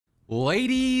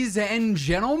Ladies and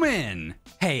gentlemen,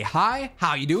 hey, hi,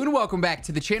 how you doing? Welcome back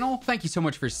to the channel. Thank you so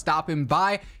much for stopping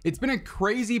by. It's been a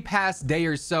crazy past day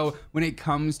or so when it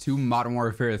comes to Modern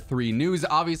Warfare 3 news.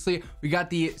 Obviously, we got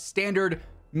the standard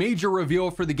major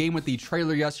reveal for the game with the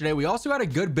trailer yesterday. We also got a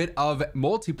good bit of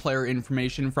multiplayer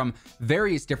information from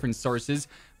various different sources.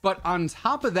 But on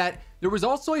top of that, there was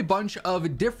also a bunch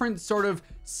of different sort of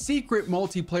secret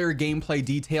multiplayer gameplay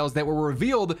details that were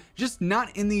revealed, just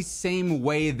not in the same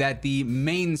way that the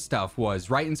main stuff was,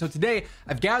 right? And so today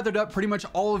I've gathered up pretty much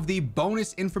all of the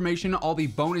bonus information, all the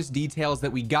bonus details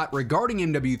that we got regarding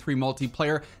MW3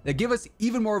 Multiplayer that give us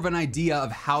even more of an idea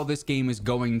of how this game is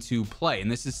going to play.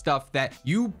 And this is stuff that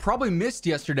you probably missed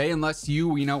yesterday, unless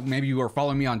you maybe you were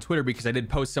following me on Twitter, because I did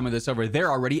post some of this over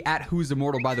there already at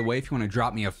WhosImmortal, by the way, if you want to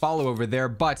drop me a follow over there.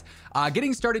 But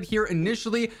getting started here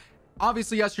initially,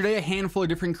 obviously yesterday a handful of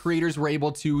different creators were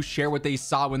able to share what they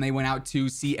saw when they went out to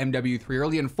see MW3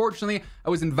 early. Unfortunately, I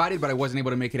was invited, but I wasn't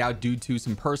able to make it out due to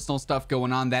some personal stuff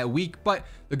going on that week. But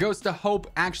the Ghost of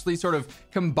Hope actually sort of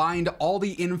combined all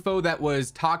the info that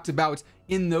was talked about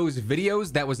in those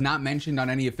videos that was not mentioned on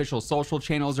any official social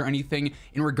channels or anything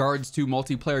in regards to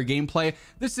multiplayer gameplay.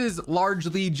 This is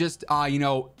largely just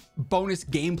bonus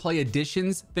gameplay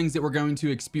additions, things that we're going to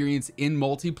experience in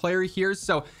multiplayer here.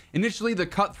 So initially, the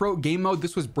cutthroat game mode,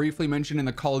 this was briefly mentioned in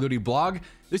the Call of Duty blog.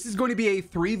 This is going to be a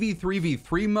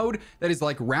 3v3v3 mode that is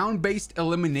like round-based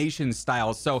elimination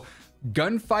style. So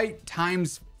gunfight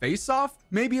times face-off,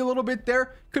 maybe a little bit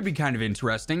there, could be kind of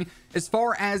interesting. As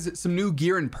far as some new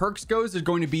gear and perks goes, there's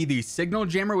going to be the signal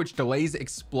jammer, which delays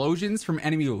explosions from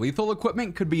enemy lethal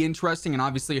equipment. Could be interesting, and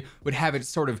obviously would have its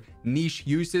sort of niche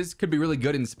uses. Could be really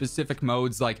good in specific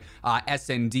modes like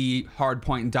SND,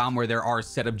 hardpoint, and dom, where there are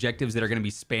set objectives that are going to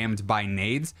be spammed by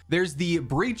nades. There's the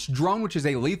breach drone, which is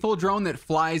a lethal drone that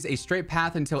flies a straight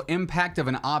path until impact of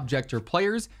an object or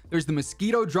players. There's the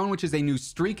mosquito drone, which is a new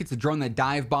streak. It's a drone that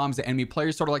dive bombs at enemy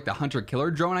players, sort of like the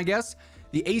hunter-killer drone, I guess.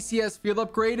 The ACS field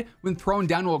upgrade, when thrown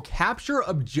down, will capture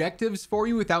objectives for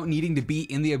you without needing to be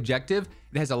in the objective.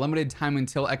 It has a limited time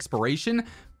until expiration.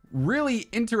 Really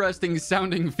interesting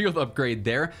sounding field upgrade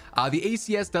there. The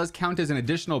ACS does count as an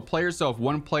additional player, so if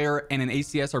one player and an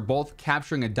ACS are both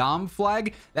capturing a dom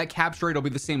flag, that capture rate will be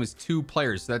the same as two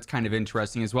players, so that's kind of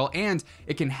interesting as well. And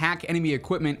it can hack enemy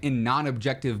equipment in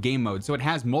non-objective game mode, so it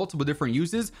has multiple different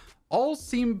uses. All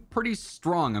seem pretty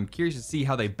strong. I'm curious to see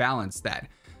how they balance that.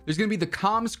 There's going to be the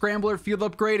comm scrambler field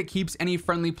upgrade. It keeps any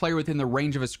friendly player within the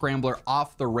range of a scrambler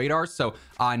off the radar, so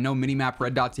no minimap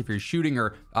red dots if you're shooting,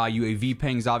 or UAV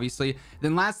pings, obviously.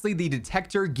 Then lastly, the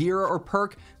detector gear or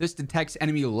perk. This detects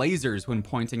enemy lasers when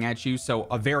pointing at you, so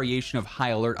a variation of high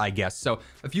alert, I guess. So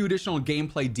a few additional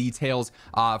gameplay details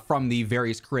from the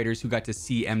various creators who got to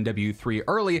see MW3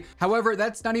 early. However,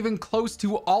 that's not even close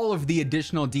to all of the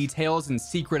additional details and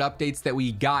secret updates that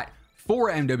we got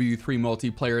for MW3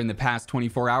 Multiplayer in the past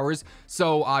 24 hours.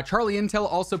 So Charlie Intel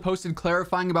also posted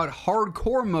clarifying about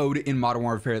hardcore mode in Modern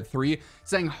Warfare 3,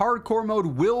 saying hardcore mode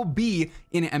will be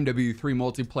in MW3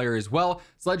 Multiplayer as well.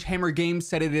 Sledgehammer Games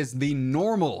said it is the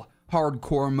normal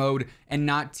hardcore mode and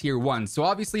not tier 1. So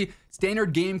obviously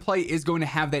standard gameplay is going to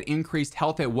have that increased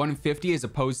health at 150 as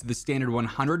opposed to the standard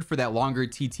 100 for that longer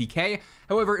TTK.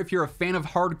 However, if you're a fan of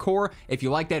hardcore, if you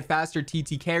like that faster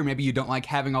TTK, or maybe you don't like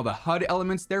having all the HUD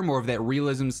elements there, more of that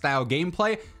realism style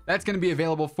gameplay, that's going to be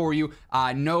available for you.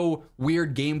 No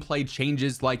weird gameplay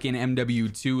changes like in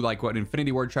MW2, like what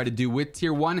Infinity Ward tried to do with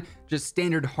tier 1, just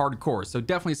standard hardcore. So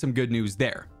definitely some good news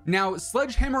there. Now,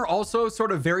 Sledgehammer also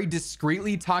sort of very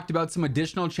discreetly talked about some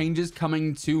additional changes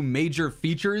coming to major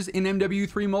features in MW3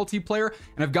 Multiplayer,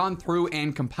 and I've gone through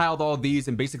and compiled all of these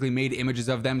and basically made images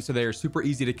of them so they're super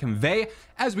easy to convey.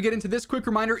 As we get into this, quick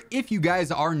reminder, if you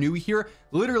guys are new here,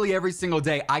 literally every single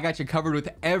day I got you covered with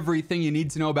everything you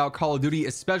need to know about Call of Duty,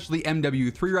 especially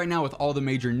MW3 right now with all the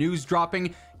major news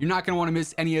dropping. You're not going to want to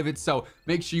miss any of it, so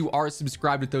make sure you are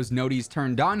subscribed with those noties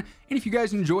turned on. And if you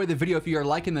guys enjoy the video, if you are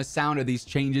liking the sound of these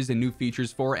changes and new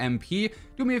features for MP,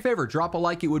 do me a favor, drop a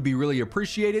like. It would be really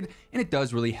appreciated, and it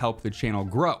does really help the channel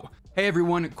grow. Hey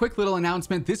everyone, quick little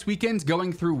announcement. This weekend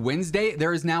going through Wednesday,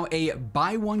 there is now a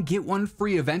buy one get one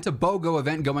free event, a BOGO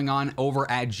event going on over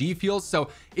at G Fuel. So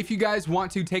if you guys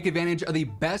want to take advantage of the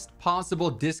best possible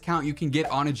discount you can get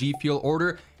on a G Fuel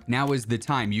order, now is the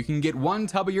time. You can get one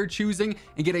tub of your choosing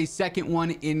and get a second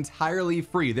one entirely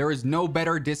free. There is no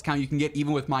better discount you can get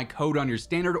even with my code on your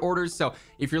standard orders. So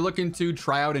if you're looking to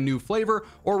try out a new flavor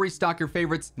or restock your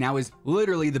favorites, now is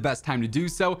literally the best time to do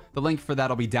so. The link for that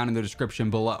will be down in the description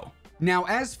below. Now,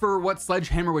 as for what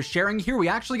Sledgehammer was sharing here, we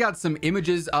actually got some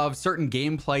images of certain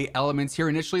gameplay elements here.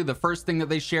 Initially, the first thing that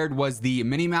they shared was the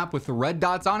minimap with the red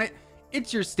dots on it.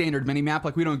 it's your standard minimap.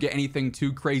 Like, we don't get anything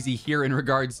too crazy here in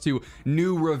regards to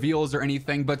new reveals or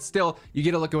anything, but still, you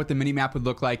get a look at what the minimap would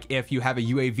look like if you have a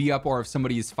UAV up or if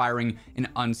somebody is firing an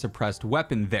unsuppressed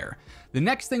weapon there. The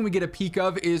next thing we get a peek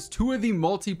of is 2 of the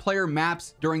multiplayer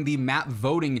maps during the map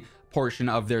voting portion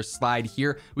of their slide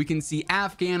here. We can see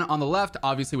Afghan on the left,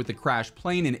 obviously with the crash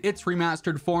plane in its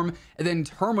remastered form, and then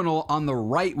Terminal on the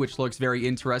right, which looks very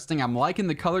interesting. I'm liking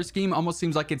the color scheme. Almost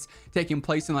seems like it's taking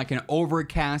place in like an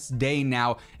overcast day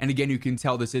now, and again, you can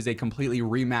tell this is a completely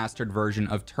remastered version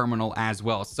of Terminal as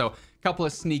well. So a couple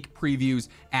of sneak previews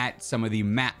at some of the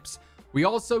maps. We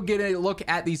also get a look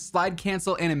at the slide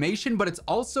cancel animation, but it's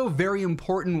also very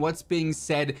important what's being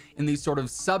said in the sort of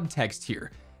subtext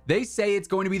here. They say it's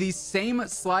going to be the same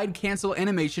slide cancel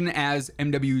animation as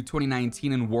MW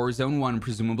 2019 and Warzone 1,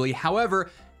 presumably.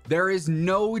 However, there is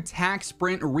no tac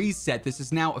sprint reset. This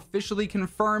is now officially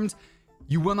confirmed.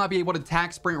 You will not be able to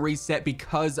tac sprint reset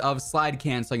because of slide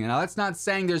canceling. Now, that's not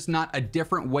saying there's not a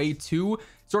different way to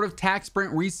sort of tac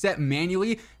sprint reset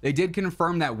manually. They did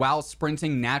confirm that while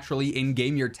sprinting naturally in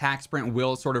game, your tac sprint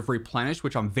will sort of replenish,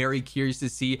 which I'm very curious to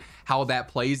see how that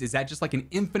plays. Is that just like an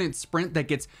infinite sprint that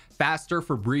gets faster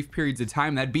for brief periods of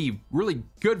time? That'd be really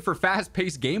good for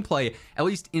fast-paced gameplay, at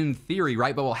least in theory,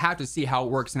 right? But we'll have to see how it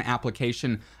works in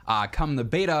application come the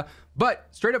beta. But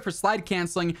straight up for slide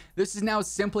canceling, this is now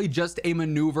simply just a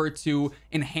maneuver to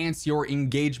enhance your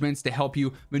engagements, to help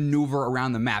you maneuver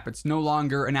around the map. It's no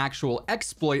longer an actual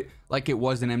exploit like it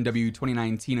was in MW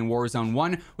 2019 and Warzone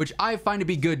 1, which I find to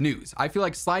be good news. I feel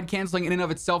like slide canceling in and of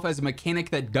itself as a mechanic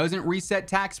that doesn't reset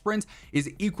tac sprint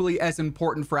is equally as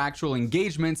important for actual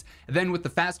engagements. Then with the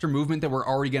faster movement that we're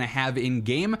already going to have in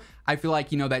game, I feel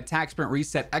like, you know, that tac sprint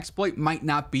reset exploit might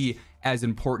not be as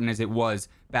important as it was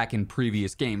back in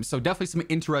previous games. So definitely some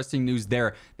interesting news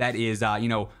there that is, you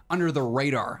know, under the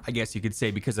radar, I guess you could say,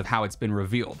 because of how it's been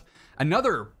revealed.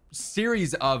 Another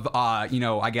series of, you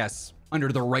know, I guess, under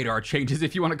the radar changes,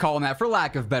 if you want to call them that, for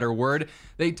lack of better word.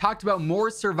 They talked about more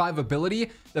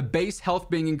survivability, the base health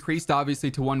being increased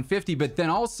obviously to 150, but then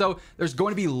also there's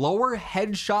going to be lower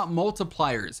headshot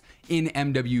multipliers in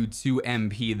MW2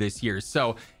 MP this year.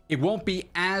 So it won't be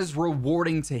as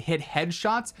rewarding to hit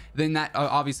headshots. Then that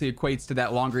obviously equates to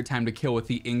that longer time to kill with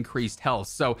the increased health.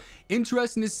 So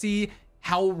interesting to see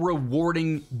how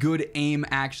rewarding good aim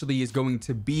actually is going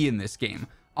to be in this game.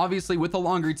 Obviously, with a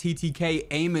longer TTK,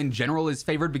 aim in general is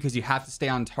favored because you have to stay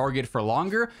on target for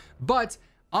longer, but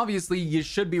obviously you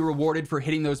should be rewarded for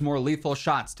hitting those more lethal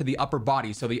shots to the upper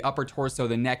body, so the upper torso,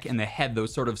 the neck, and the head,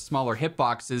 those sort of smaller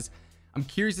hitboxes. I'm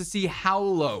curious to see how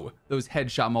low those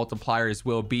headshot multipliers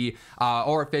will be,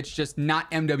 or if it's just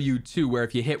not MW2, where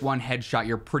if you hit one headshot,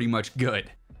 you're pretty much good.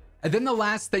 And then the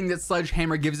last thing that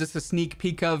Sledgehammer gives us a sneak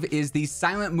peek of is the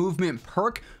silent movement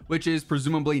perk, which is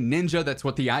presumably ninja. That's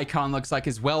what the icon looks like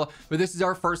as well. But this is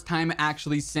our first time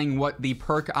actually seeing what the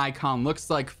perk icon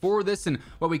looks like for this, and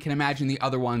what we can imagine the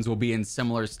other ones will be in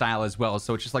similar style as well.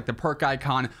 So it's just like the perk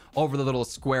icon over the little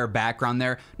square background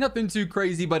there. Nothing too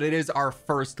crazy, but it is our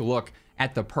first look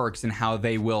at the perks and how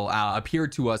they will appear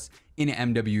to us in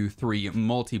MW3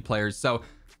 Multiplayer. So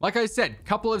like I said,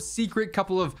 couple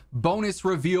of bonus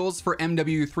reveals for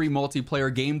MW3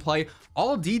 Multiplayer gameplay.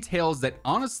 All details that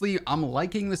honestly I'm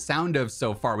liking the sound of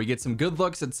so far. We get some good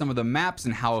looks at some of the maps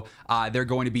and how they're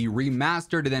going to be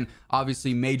remastered, and then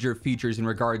obviously major features in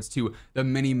regards to the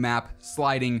mini map,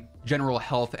 sliding, general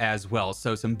health as well.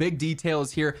 So some big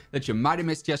details here that you might have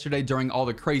missed yesterday during all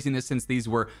the craziness, since these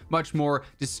were much more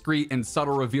discreet and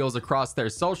subtle reveals across their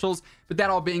socials. But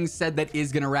that all being said, that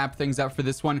is going to wrap things up for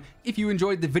this one. If you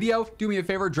enjoyed the video, do me a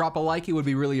favor, drop a like. It would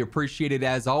be really appreciated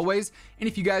as always. And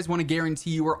if you guys want to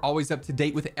guarantee you are always up to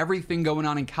date with everything going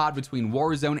on in COD between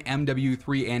Warzone,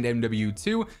 MW3, and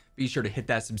MW2, be sure to hit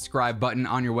that subscribe button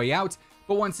on your way out.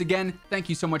 But once again, thank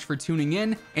you so much for tuning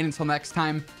in, and until next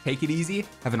time, take it easy,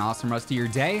 have an awesome rest of your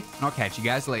day, and I'll catch you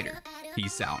guys later.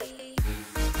 Peace out.